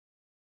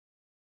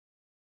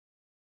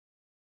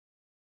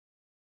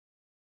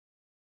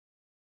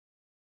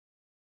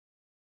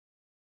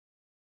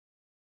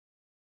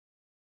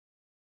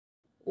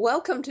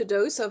Welcome to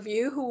those of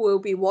you who will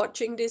be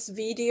watching this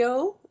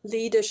video,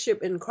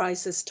 Leadership in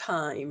Crisis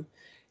Time.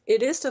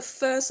 It is the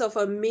first of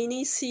a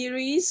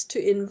mini-series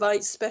to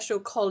invite special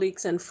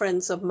colleagues and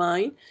friends of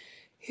mine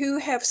who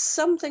have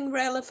something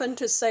relevant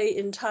to say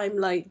in time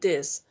like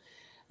this,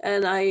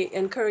 and I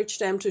encourage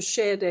them to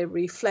share their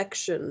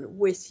reflection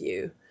with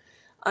you.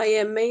 I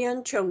am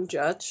Mayan Chung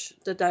Judge,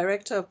 the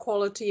Director of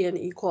Quality and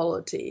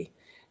Equality,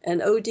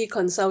 an OD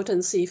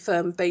consultancy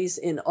firm based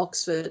in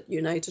Oxford,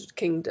 United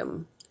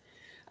Kingdom.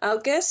 Our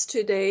guests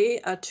today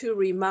are two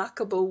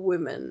remarkable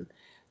women,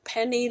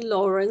 Penny,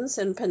 Lawrence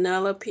and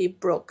Penelope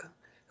Brook,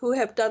 who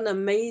have done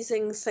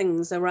amazing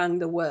things around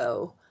the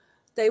world.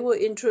 They will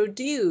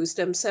introduce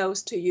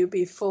themselves to you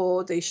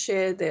before they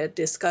share their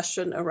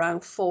discussion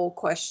around 4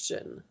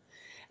 questions.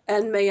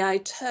 And may I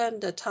turn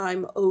the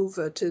time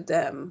over to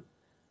them.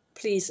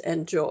 Please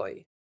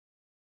enjoy.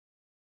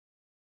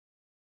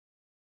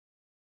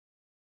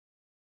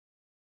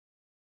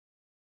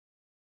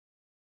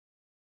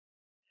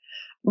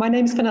 My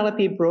name's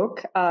Penelope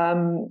Brook.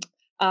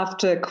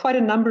 After quite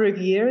a number of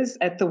years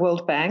at the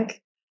World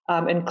Bank,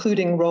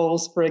 including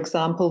roles, for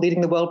example,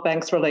 leading the World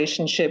Bank's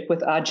relationship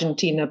with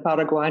Argentina,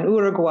 Paraguay, and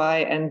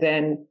Uruguay, and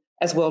then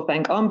as World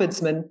Bank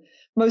Ombudsman,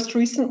 most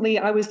recently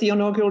I was the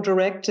inaugural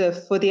director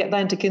for the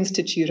Atlantic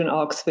Institute in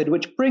Oxford,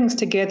 which brings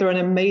together an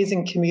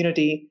amazing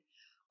community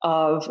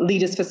of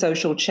leaders for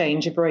social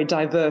change, a very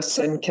diverse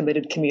and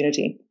committed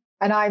community.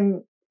 And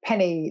I'm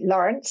Penny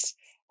Lawrence.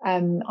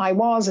 I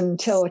was,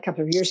 until a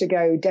couple of years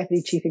ago,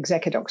 Deputy Chief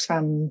Executive at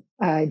Oxfam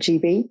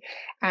GB,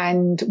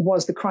 and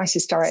was the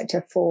Crisis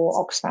Director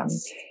for Oxfam.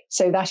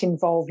 So that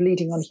involved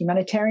leading on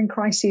humanitarian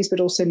crises, but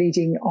also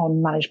leading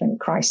on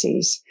management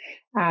crises.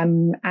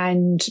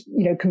 And,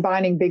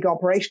 combining big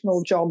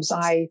operational jobs,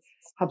 I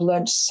have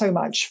learned so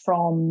much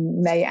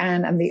from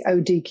May-Ann and the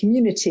OD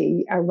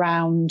community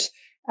around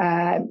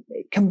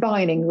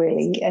combining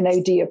really an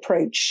OD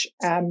approach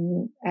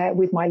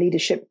with my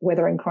leadership,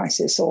 whether in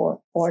crisis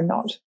or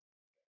not.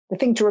 The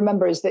thing to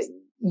remember is that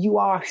you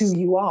are who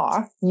you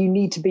are. You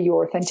need to be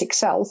your authentic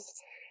self,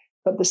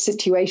 but the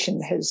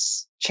situation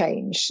has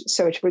changed.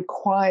 So it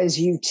requires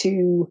you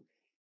to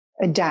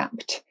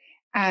adapt.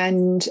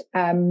 And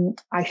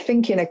I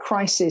think in a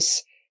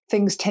crisis,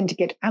 things tend to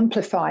get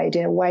amplified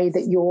in a way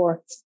that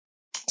you're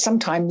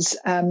sometimes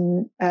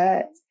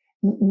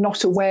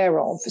not aware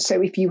of.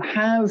 So if you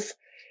have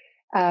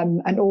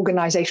an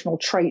organizational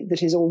trait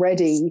that is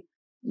already,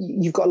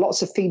 you've got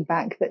lots of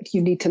feedback that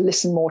you need to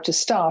listen more to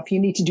staff, you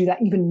need to do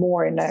that even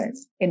more in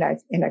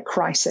a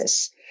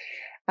crisis.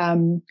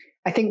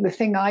 I think the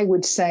thing I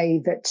would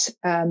say that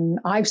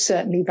I've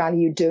certainly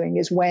valued doing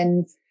is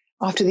when,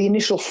 after the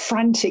initial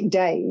frantic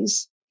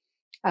days,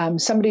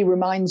 somebody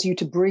reminds you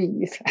to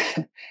breathe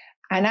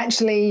and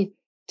actually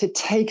to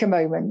take a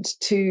moment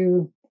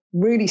to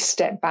really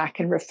step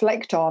back and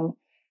reflect on,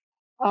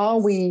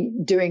 are we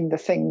doing the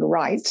thing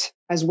right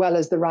as well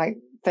as the right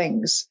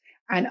things?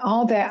 And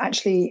are there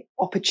actually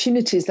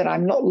opportunities that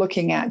I'm not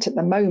looking at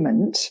the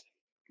moment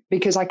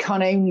because I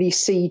can only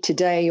see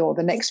today or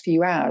the next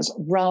few hours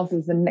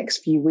rather than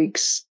next few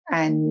weeks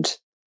and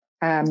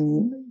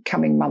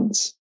coming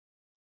months?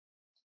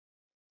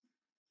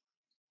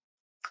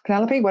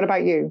 Penelope, what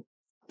about you?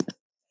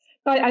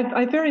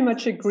 I very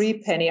much agree,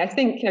 Penny. I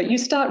think you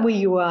start where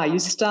you are. You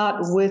start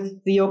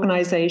with the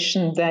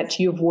organization that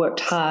you've worked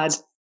hard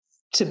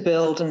to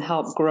build and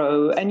help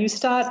grow. And you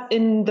start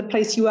in the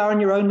place you are in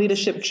your own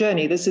leadership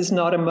journey. This is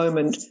not a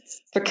moment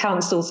for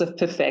counsels of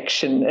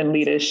perfection in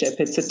leadership.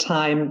 It's a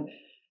time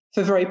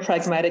for very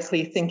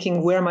pragmatically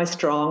thinking, where am I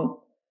strong?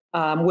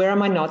 Where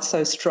am I not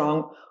so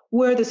strong?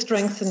 Where are the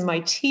strengths in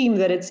my team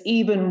that it's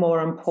even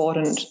more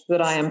important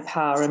that I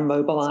empower and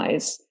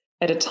mobilize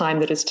at a time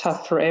that is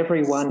tough for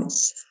everyone?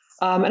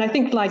 And I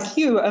think, like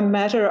you, a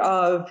matter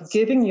of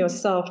giving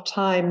yourself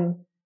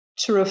time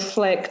to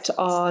reflect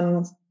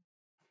on,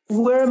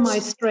 where are my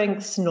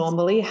strengths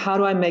normally? How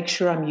do I make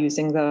sure I'm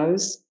using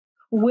those?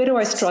 Where do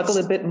I struggle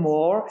a bit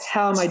more?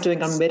 How am I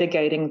doing on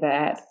mitigating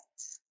that?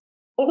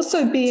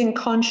 Also being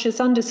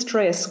conscious under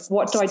stress,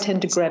 what do I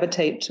tend to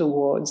gravitate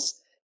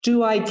towards?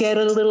 Do I get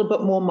a little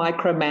bit more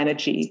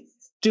micromanagey?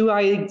 Do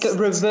I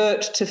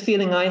revert to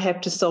feeling I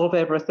have to solve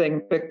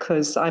everything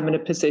because I'm in a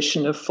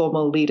position of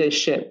formal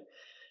leadership?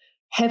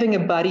 Having a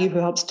buddy who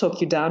helps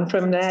talk you down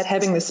from that,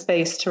 having the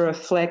space to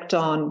reflect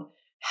on,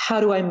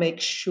 how do I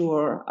make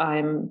sure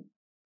I'm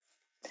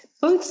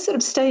both sort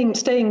of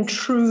staying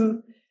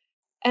true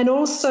and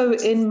also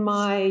in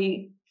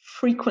my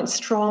frequent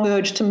strong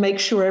urge to make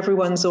sure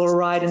everyone's all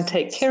right and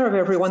take care of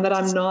everyone, that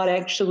I'm not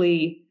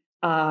actually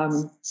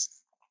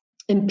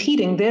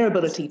impeding their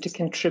ability to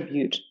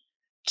contribute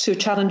to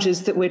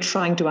challenges that we're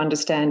trying to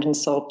understand and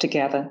solve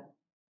together.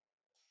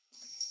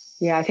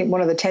 Yeah, I think one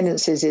of the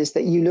tendencies is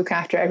that you look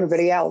after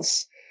everybody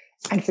else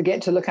and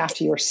forget to look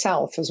after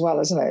yourself as well,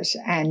 isn't it?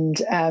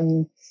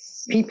 And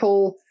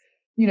people,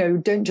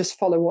 don't just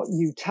follow what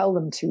you tell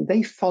them to,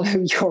 they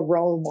follow your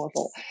role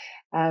model.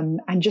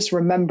 And just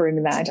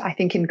remembering that, I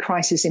think in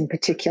crisis in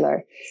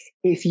particular,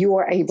 if you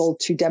are able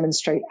to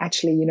demonstrate,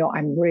 actually,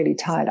 I'm really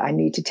tired, I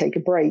need to take a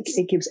break,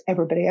 it gives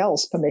everybody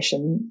else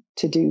permission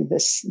to do the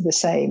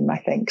same, I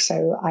think.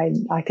 So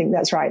I think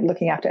that's right,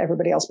 looking after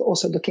everybody else, but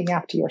also looking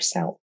after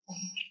yourself.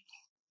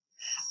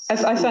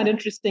 I found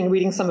interesting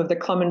reading some of the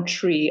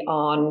commentary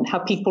on how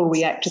people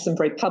react to some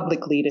very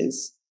public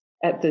leaders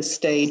at this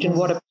stage and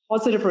what a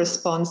positive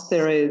response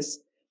there is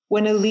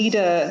when a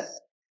leader,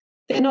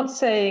 they're not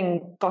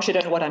saying, gosh, I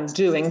don't know what I'm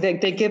doing. They're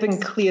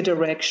giving clear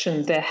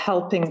direction. They're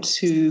helping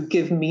to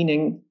give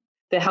meaning.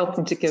 They're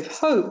helping to give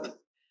hope.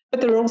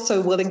 But they're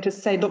also willing to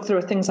say, look, there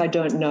are things I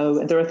don't know,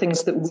 and there are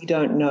things that we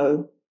don't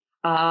know.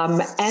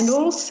 And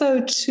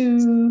also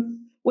to,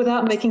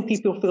 without making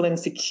people feel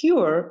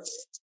insecure,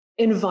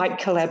 invite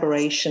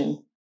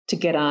collaboration to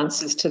get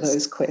answers to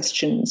those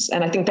questions.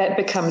 And I think that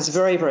becomes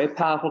very, very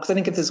powerful, because I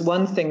think if there's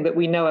one thing that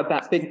we know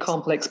about big,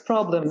 complex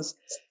problems,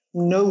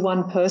 no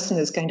one person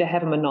is going to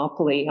have a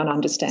monopoly on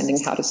understanding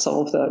how to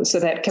solve those. So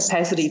that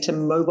capacity to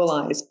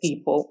mobilize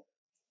people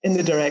in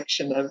the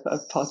direction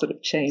of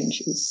positive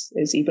change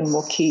is even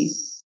more key.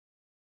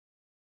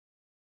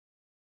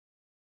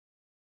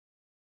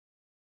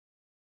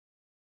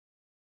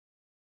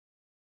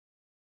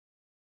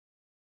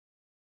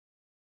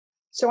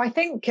 So I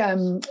think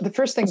the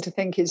first thing to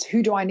think is,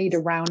 who do I need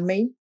around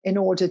me in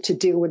order to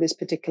deal with this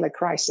particular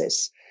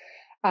crisis?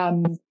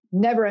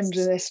 Never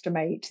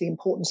underestimate the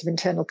importance of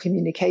internal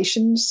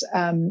communications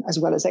as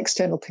well as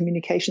external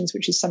communications,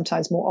 which is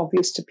sometimes more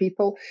obvious to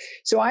people.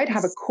 So I'd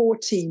have a core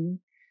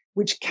team,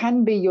 which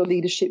can be your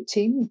leadership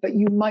team, but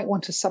you might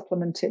want to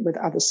supplement it with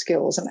other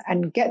skills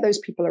and get those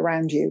people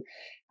around you.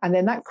 And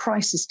then that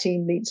crisis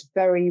team meets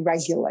very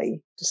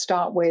regularly, to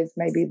start with,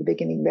 maybe at the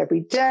beginning of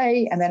every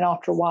day. And then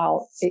after a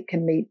while, it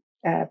can meet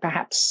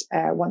perhaps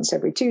once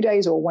every 2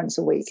 days or once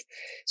a week.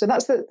 So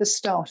that's the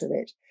start of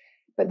it.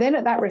 But then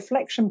at that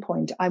reflection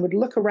point, I would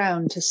look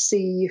around to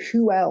see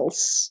who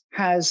else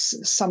has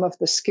some of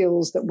the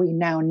skills that we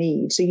now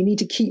need. So you need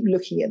to keep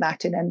looking at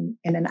that in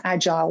an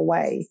agile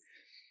way.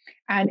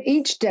 And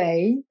each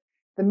day,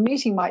 the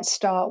meeting might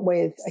start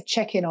with a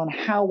check-in on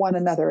how one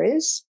another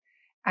is,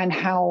 and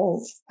how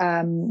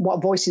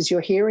what voices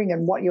you're hearing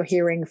and what you're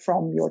hearing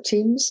from your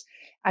teams.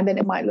 And then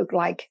it might look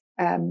like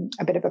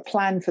a bit of a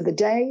plan for the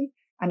day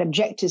and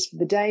objectives for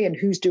the day and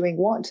who's doing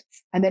what.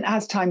 And then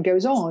as time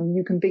goes on,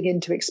 you can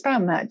begin to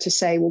expand that to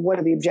say, well, what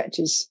are the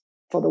objectives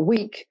for the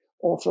week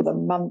or for the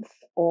month,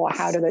 or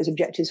how do those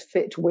objectives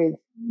fit with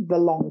the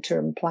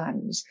long-term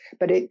plans?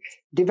 But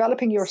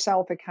developing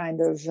yourself a kind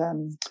of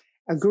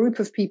a group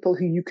of people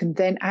who you can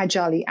then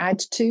agilely add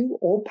to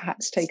or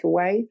perhaps take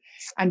away,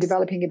 and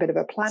developing a bit of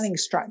a planning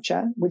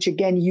structure, which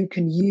again you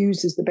can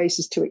use as the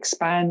basis to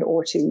expand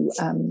or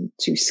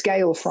to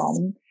scale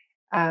from,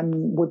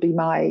 would be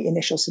my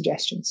initial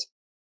suggestions.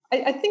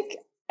 I think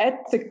at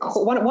the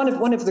core,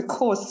 one of the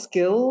core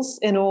skills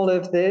in all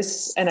of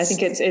this, and I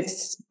think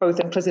it's both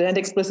implicit and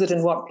explicit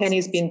in what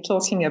Penny's been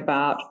talking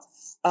about,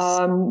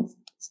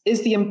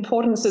 is the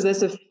importance of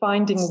this, of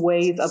finding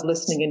ways of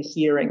listening and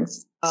hearing.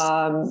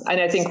 And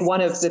I think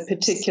one of the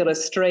particular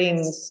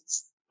strains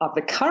of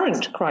the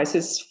current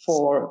crisis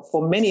for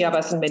many of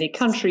us in many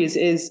countries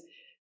is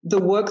the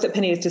work that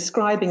Penny is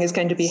describing is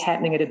going to be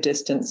happening at a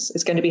distance.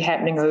 It's going to be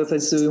happening over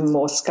Zoom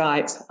or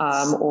Skype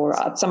or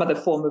some other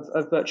form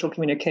of virtual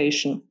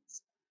communication,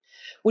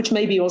 which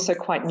may be also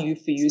quite new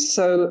for you.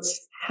 So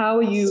how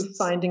are you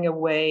finding a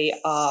way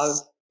of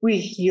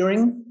really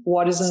hearing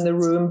what is in the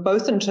room,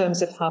 both in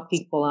terms of how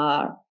people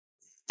are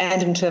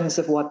and in terms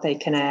of what they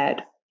can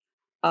add?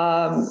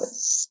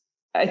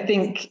 I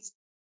think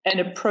an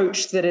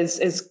approach that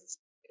is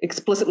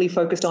explicitly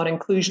focused on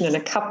inclusion in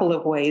a couple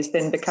of ways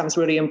then becomes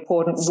really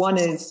important. One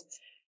is,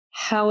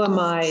 how am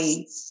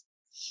I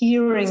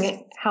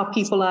hearing how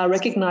people are,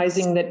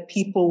 recognizing that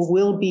people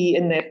will be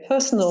in their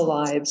personal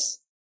lives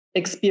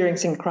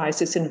experiencing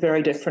crisis in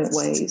very different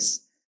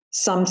ways.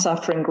 Some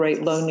suffering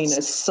great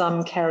loneliness,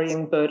 some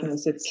carrying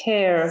burdens of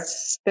care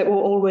that were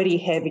already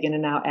heavy and are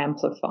now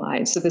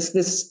amplified. So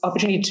this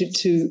opportunity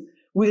to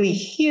really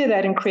hear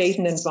that and create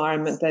an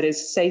environment that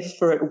is safe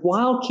for it,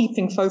 while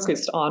keeping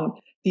focused on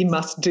the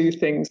must-do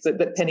things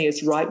that Penny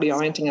is rightly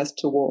orienting us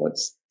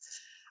towards.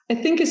 I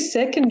think a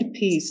second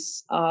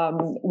piece,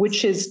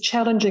 which is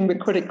challenging but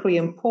critically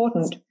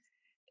important,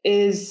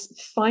 is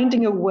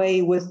finding a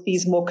way with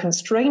these more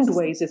constrained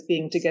ways of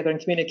being together and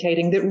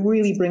communicating that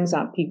really brings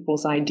out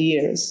people's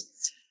ideas.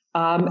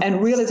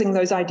 And realizing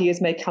those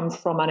ideas may come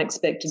from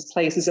unexpected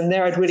places. And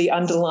there I'd really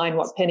underline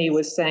what Penny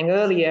was saying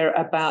earlier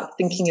about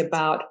thinking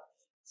about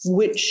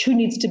who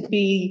needs to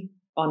be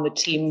on the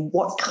team,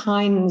 what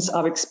kinds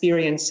of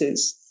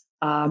experiences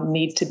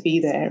need to be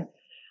there.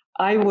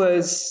 I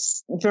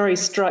was very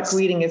struck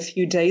reading a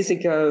few days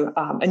ago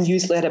a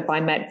newsletter by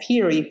Matt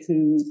Peary,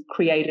 who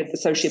created the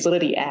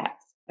Sociability app.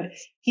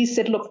 He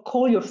said, look,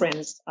 call your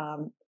friends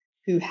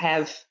who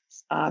have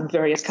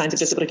various kinds of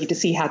disability to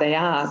see how they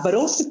are, but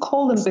also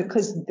call them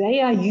because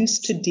they are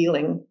used to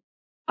dealing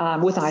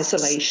with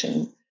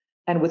isolation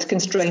and with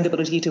constrained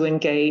ability to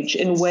engage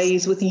in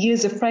ways with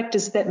years of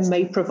practice that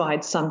may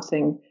provide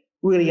something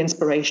really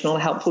inspirational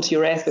and helpful to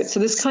your efforts. So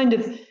this kind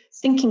of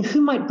thinking, who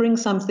might bring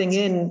something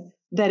in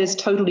that is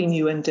totally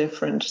new and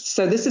different.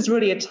 So this is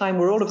really a time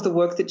where all of the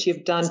work that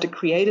you've done to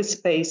create a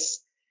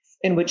space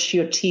in which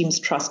your teams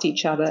trust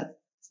each other,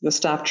 your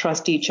staff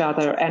trust each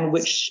other, and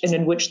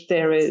in which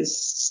there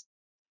is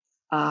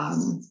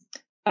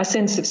a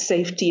sense of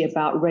safety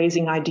about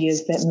raising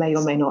ideas that may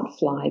or may not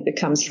fly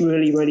becomes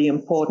really, really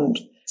important.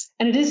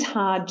 And it is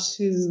hard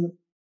to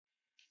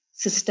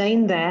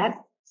sustain that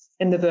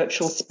in the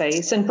virtual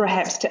space, and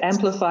perhaps to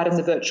amplify it in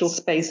the virtual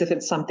space if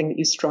it's something that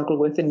you struggle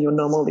with in your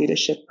normal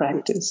leadership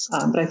practice.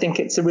 But I think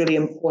it's a really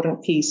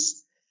important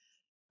piece,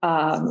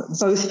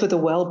 both for the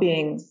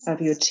well-being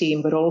of your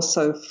team, but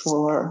also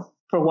for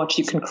what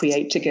you can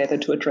create together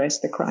to address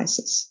the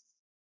crisis.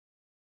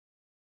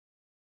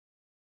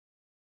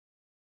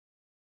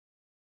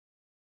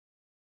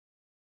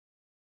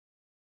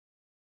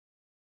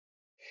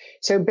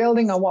 So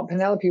building on what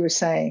Penelope was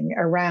saying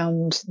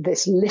around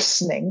this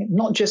listening,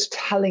 not just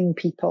telling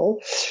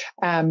people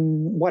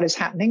what is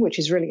happening, which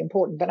is really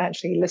important, but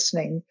actually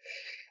listening.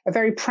 A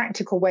very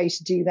practical way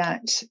to do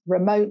that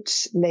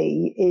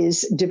remotely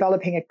is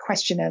developing a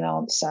question and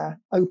answer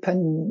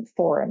open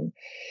forum.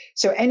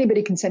 So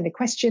anybody can send a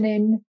question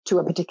in to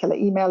a particular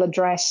email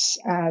address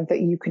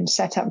that you can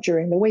set up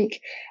during the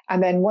week.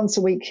 And then once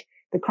a week,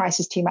 the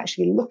crisis team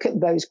actually look at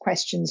those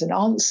questions and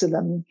answer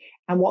them.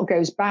 And what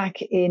goes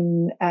back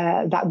in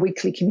that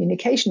weekly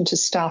communication to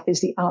staff is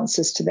the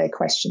answers to their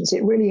questions.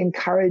 It really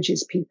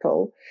encourages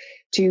people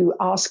to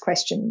ask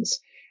questions.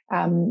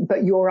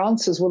 But your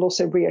answers will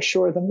also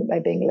reassure them that they're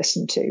being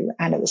listened to.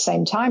 And at the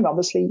same time,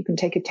 obviously, you can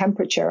take a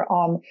temperature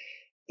on,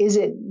 is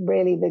it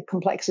really the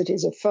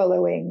complexities of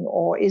furloughing,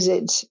 or is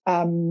it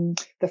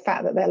the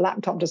fact that their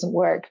laptop doesn't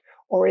work,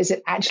 or is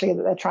it actually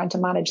that they're trying to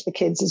manage the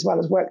kids as well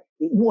as work?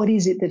 What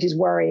is it that is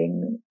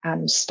worrying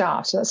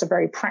staff? So that's a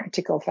very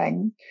practical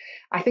thing.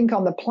 I think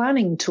on the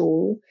planning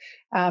tool,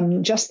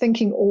 just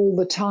thinking all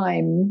the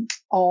time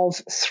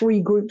of 3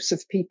 groups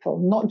of people,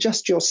 not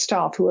just your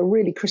staff, who are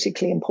really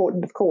critically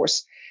important, of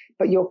course,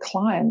 but your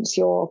clients,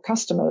 your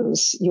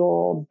customers,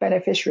 your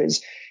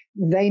beneficiaries.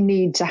 They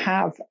need to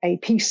have a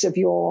piece of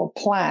your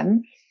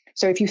plan.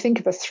 So if you think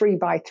of a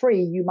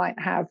 3x3, you might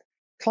have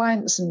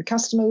clients and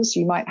customers,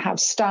 you might have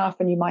staff,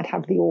 and you might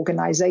have the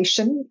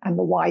organization and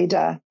the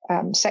wider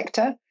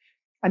sector.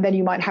 And then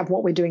you might have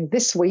what we're doing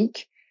this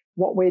week,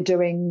 what we're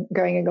doing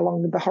going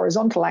along the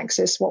horizontal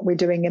axis, what we're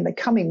doing in the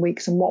coming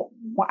weeks, and what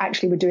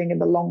actually we're doing in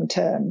the long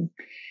term.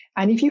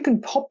 And if you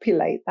can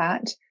populate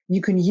that,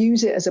 you can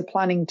use it as a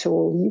planning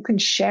tool. You can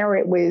share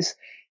it with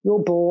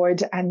your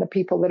board and the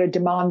people that are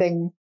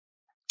demanding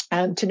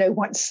to know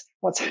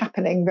what's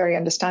happening very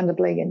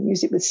understandably, and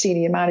use it with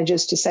senior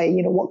managers to say,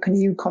 what can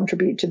you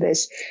contribute to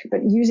this?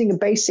 But using a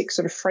basic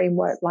sort of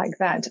framework like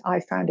that,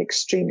 I found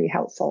extremely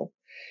helpful.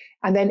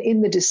 And then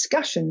in the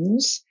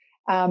discussions,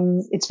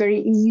 it's very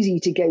easy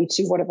to go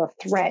to what are the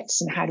threats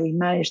and how do we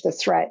manage the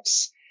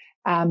threats.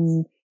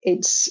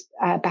 It's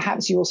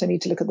perhaps you also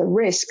need to look at the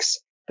risks,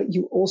 but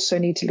you also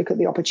need to look at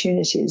the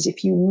opportunities.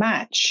 If you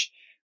match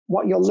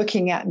what you're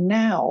looking at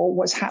now,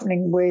 what's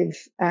happening with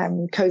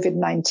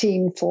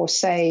COVID-19 for,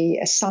 say,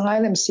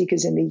 asylum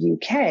seekers in the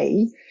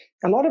UK,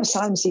 a lot of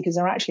asylum seekers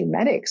are actually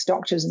medics,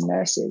 doctors and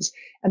nurses.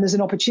 And there's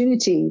an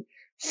opportunity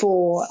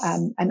for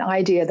an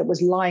idea that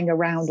was lying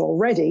around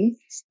already,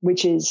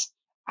 which is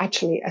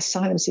actually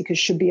asylum seekers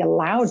should be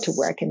allowed to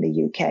work in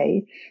the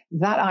UK.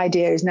 That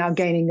idea is now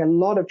gaining a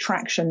lot of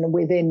traction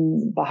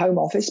within the Home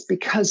Office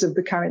because of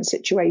the current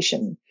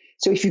situation.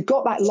 So if you've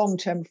got that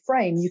long-term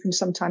frame, you can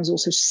sometimes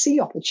also see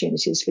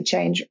opportunities for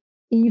change,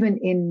 even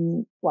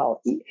in,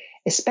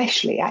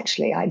 especially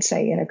actually, I'd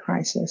say, in a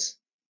crisis.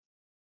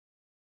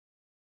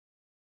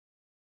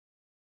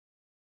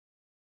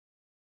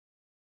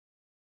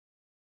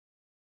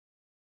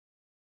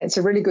 It's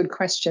a really good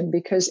question,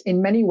 because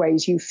in many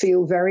ways you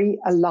feel very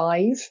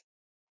alive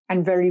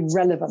and very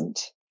relevant.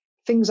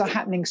 Things are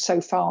happening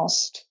so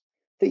fast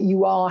that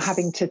you are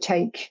having to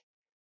take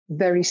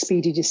very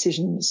speedy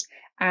decisions,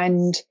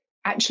 and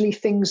actually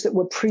things that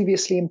were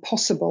previously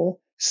impossible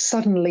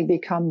suddenly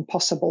become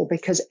possible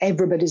because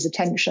everybody's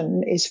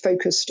attention is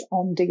focused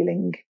on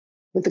dealing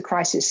with the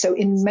crisis. So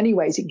in many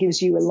ways, it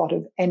gives you a lot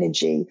of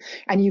energy.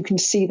 And you can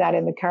see that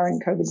in the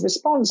current COVID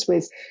response,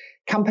 with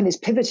companies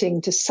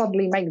pivoting to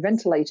suddenly make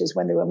ventilators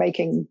when they were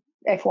making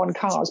F1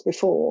 cars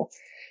before.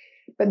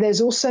 But there's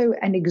also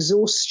an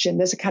exhaustion.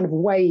 There's a kind of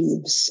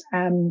waves.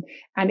 And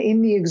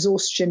in the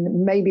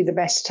exhaustion, maybe the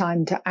best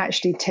time to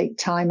actually take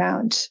time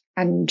out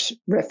and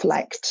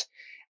reflect,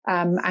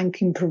 and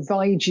can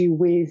provide you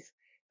with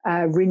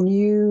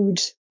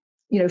renewed,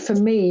 for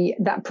me,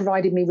 that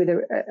provided me with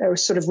a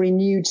sort of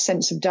renewed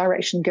sense of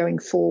direction going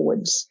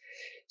forwards.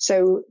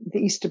 So the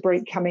Easter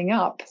break coming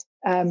up,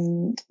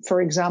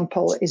 for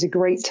example, is a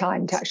great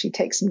time to actually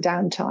take some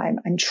downtime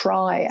and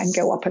try and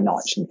go up a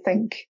notch and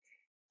think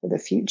for the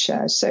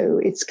future. So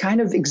it's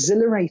kind of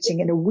exhilarating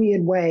in a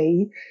weird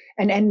way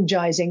and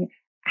energizing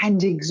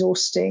and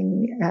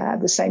exhausting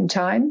at the same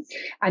time.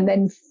 And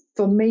then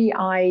for me,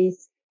 I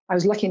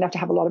was lucky enough to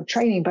have a lot of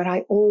training, but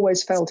I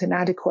always felt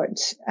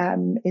inadequate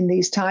in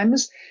these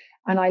times.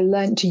 And I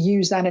learned to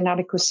use that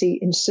inadequacy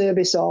in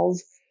service of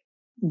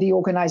the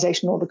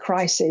organization or the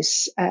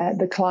crisis,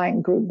 the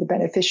client group, the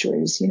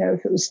beneficiaries.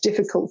 If it was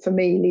difficult for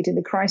me leading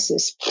the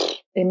crisis,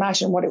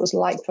 imagine what it was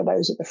like for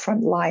those at the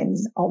front line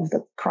of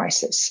the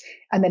crisis.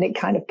 And then it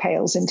kind of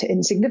pales into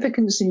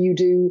insignificance, and you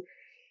do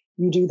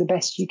the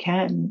best you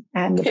can.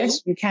 And the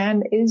best you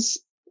can is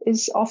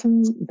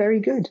often very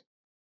good.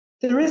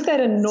 There is that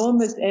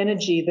enormous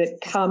energy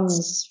that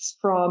comes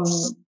from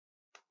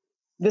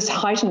this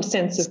heightened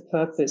sense of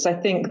purpose. I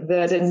think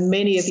that in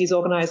many of these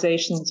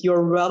organizations,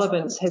 your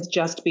relevance has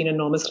just been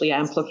enormously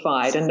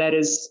amplified, and that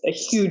is a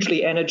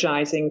hugely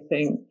energizing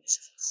thing.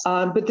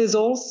 But there's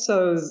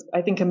also,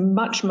 I think, a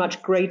much,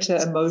 much greater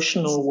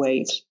emotional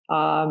weight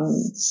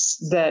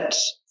that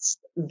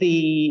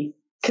the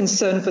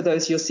concern for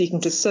those you're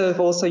seeking to serve,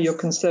 also your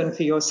concern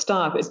for your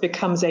staff, it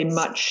becomes a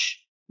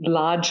much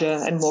larger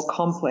and more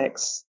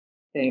complex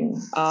thing.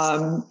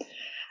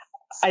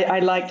 I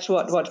liked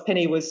what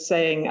Penny was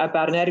saying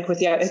about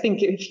inadequacy. I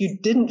think if you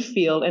didn't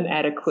feel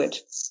inadequate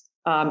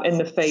in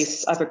the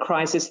face of a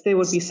crisis, there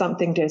would be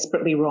something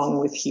desperately wrong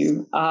with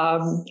you.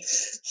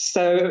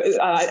 So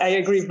I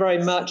agree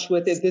very much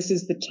with it. This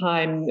is the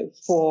time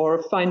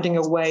for finding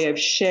a way of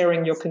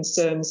sharing your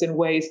concerns in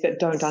ways that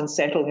don't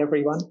unsettle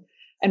everyone,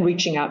 and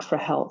reaching out for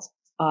help,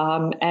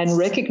 and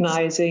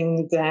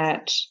recognizing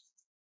that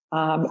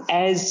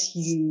as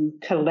you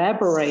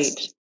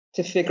collaborate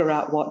to figure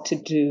out what to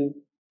do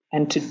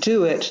and to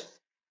do it,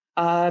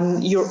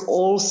 you're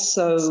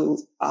also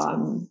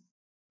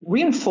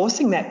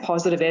reinforcing that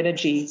positive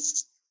energy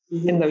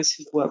in those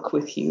who work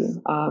with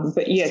you.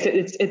 But yes,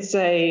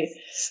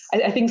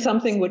 I think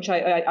something which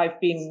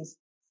I've been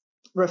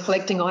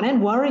reflecting on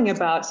and worrying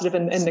about sort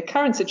of in the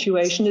current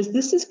situation is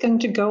this is going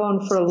to go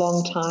on for a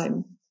long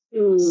time.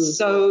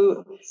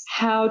 So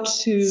how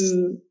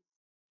to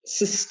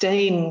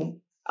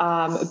sustain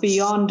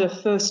beyond the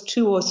first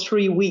 2 or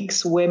 3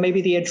 weeks where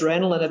maybe the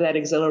adrenaline of that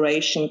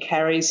exhilaration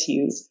carries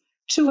you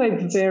to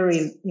a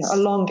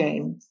long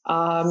game.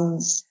 I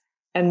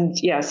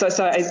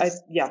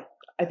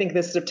think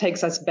this sort of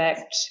takes us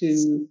back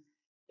to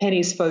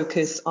Penny's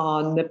focus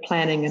on the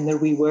planning and the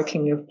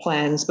reworking of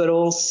plans, but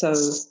also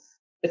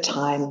the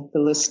time,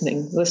 the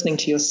listening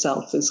to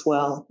yourself as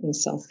well in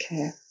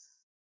self-care.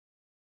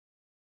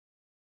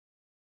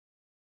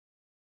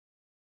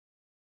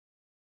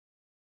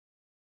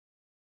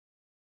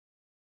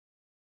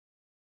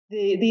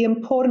 The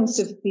importance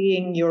of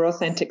being your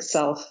authentic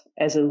self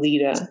as a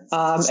leader,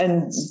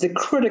 and the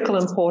critical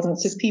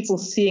importance of people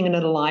seeing an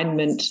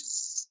alignment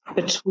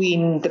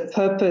between the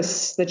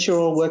purpose that you're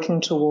all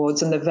working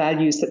towards and the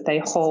values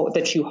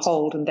that you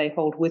hold and they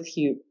hold with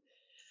you,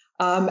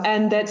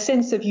 and that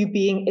sense of you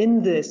being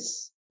in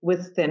this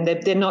with them.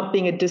 There not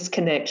being a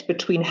disconnect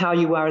between how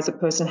you are as a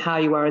person, how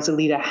you are as a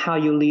leader, how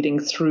you're leading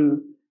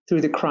through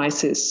the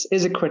crisis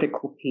is a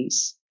critical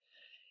piece.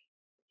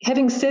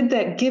 Having said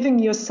that, giving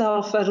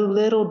yourself a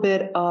little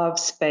bit of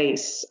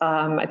space.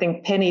 I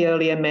think Penny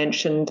earlier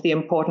mentioned the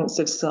importance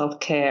of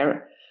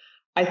self-care.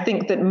 I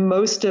think that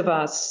most of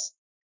us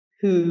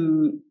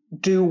who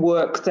do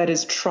work that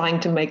is trying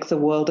to make the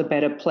world a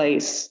better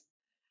place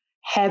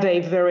have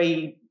a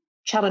very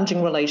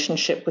challenging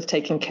relationship with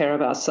taking care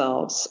of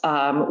ourselves.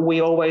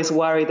 We always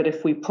worry that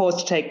if we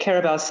pause to take care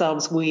of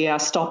ourselves, we are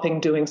stopping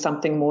doing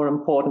something more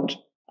important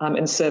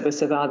in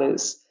service of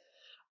others.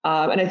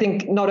 And I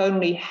think not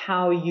only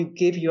how you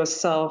give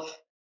yourself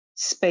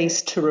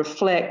space to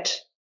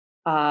reflect,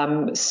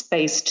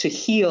 space to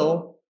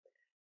heal,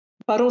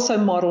 but also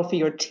model for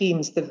your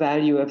teams the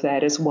value of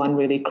that is one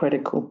really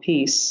critical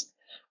piece.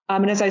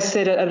 And as I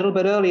said a little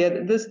bit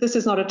earlier, this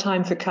is not a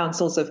time for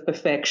counsels of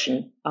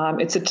perfection.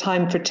 It's a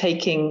time for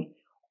taking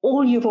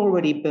all you've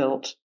already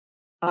built,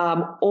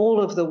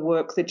 all of the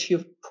work that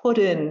you've put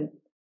in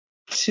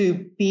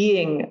to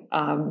being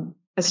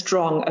a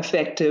strong,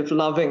 effective,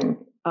 loving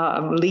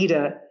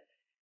leader,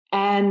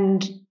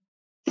 and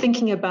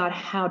thinking about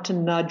how to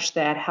nudge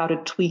that, how to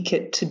tweak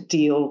it to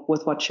deal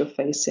with what you're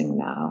facing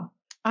now.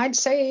 I'd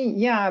say,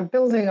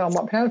 building on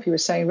what Penelope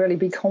was saying, really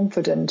be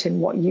confident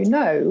in what you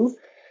know,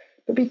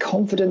 but be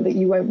confident that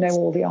you won't know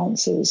all the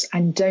answers,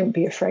 and don't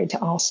be afraid to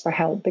ask for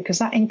help, because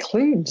that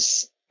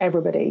includes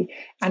everybody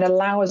and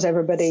allows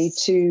everybody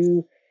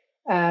to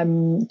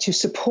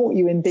support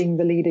you in being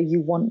the leader you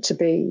want to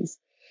be.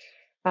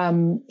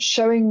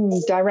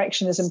 Showing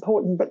direction is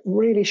important, but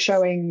really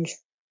showing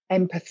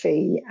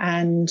empathy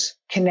and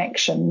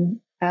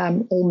connection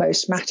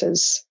almost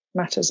matters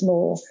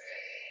more.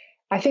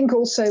 I think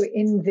also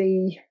in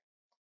the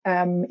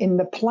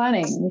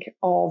planning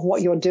of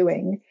what you're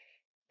doing,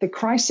 the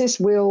crisis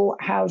will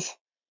have,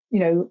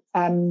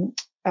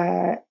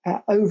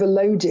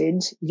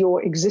 overloaded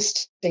your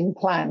existing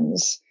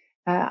plans,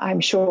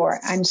 I'm sure.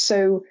 And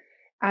so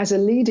as a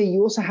leader,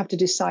 you also have to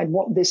decide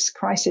what this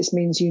crisis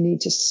means you need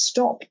to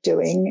stop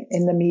doing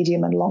in the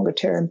medium and longer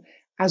term,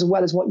 as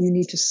well as what you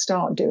need to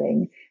start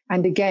doing.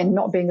 And again,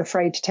 not being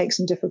afraid to take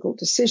some difficult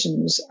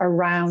decisions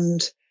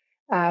around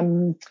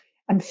and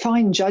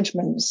fine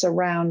judgments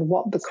around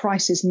what the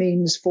crisis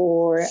means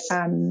for,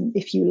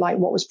 if you like,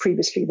 what was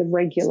previously the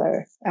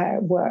regular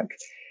work.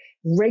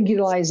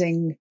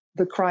 Regularizing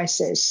the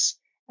crisis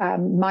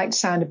might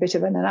sound a bit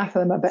of an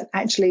anathema, but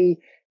actually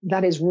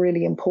that is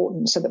really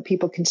important so that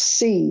people can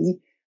see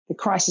the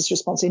crisis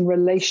response in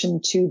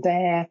relation to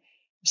their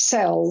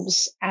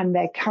selves and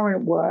their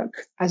current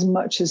work as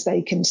much as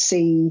they can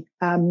see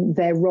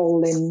their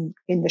role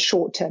in the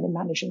short term in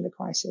managing the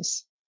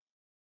crisis.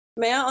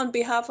 May I, on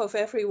behalf of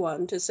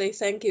everyone, to say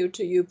thank you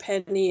to you,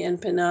 Penny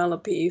and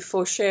Penelope,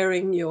 for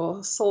sharing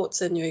your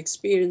thoughts and your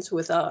experience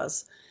with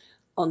us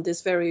on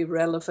this very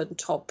relevant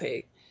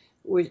topic,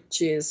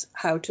 which is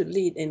how to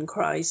lead in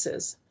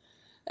crisis.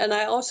 And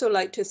I also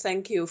like to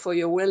thank you for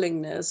your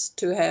willingness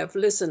to have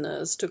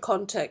listeners to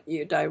contact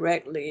you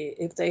directly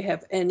if they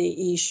have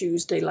any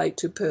issues they like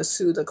to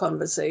pursue the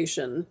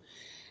conversation.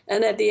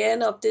 And at the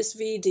end of this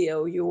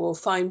video, you will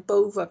find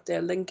both of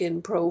their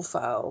LinkedIn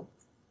profile.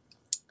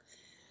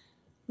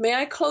 May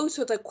I close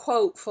with a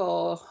quote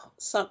for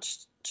such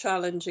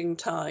challenging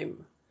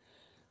time?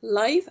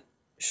 Life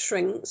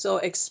shrinks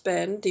or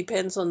expands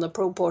depends on the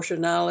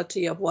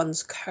proportionality of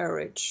one's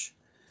courage.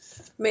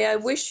 May I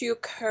wish you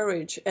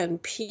courage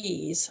and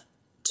peace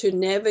to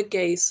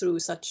navigate through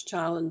such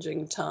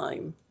challenging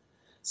time.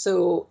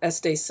 So,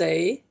 as they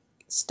say,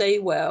 stay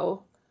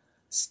well,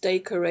 stay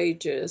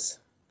courageous,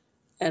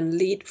 and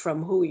lead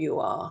from who you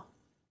are.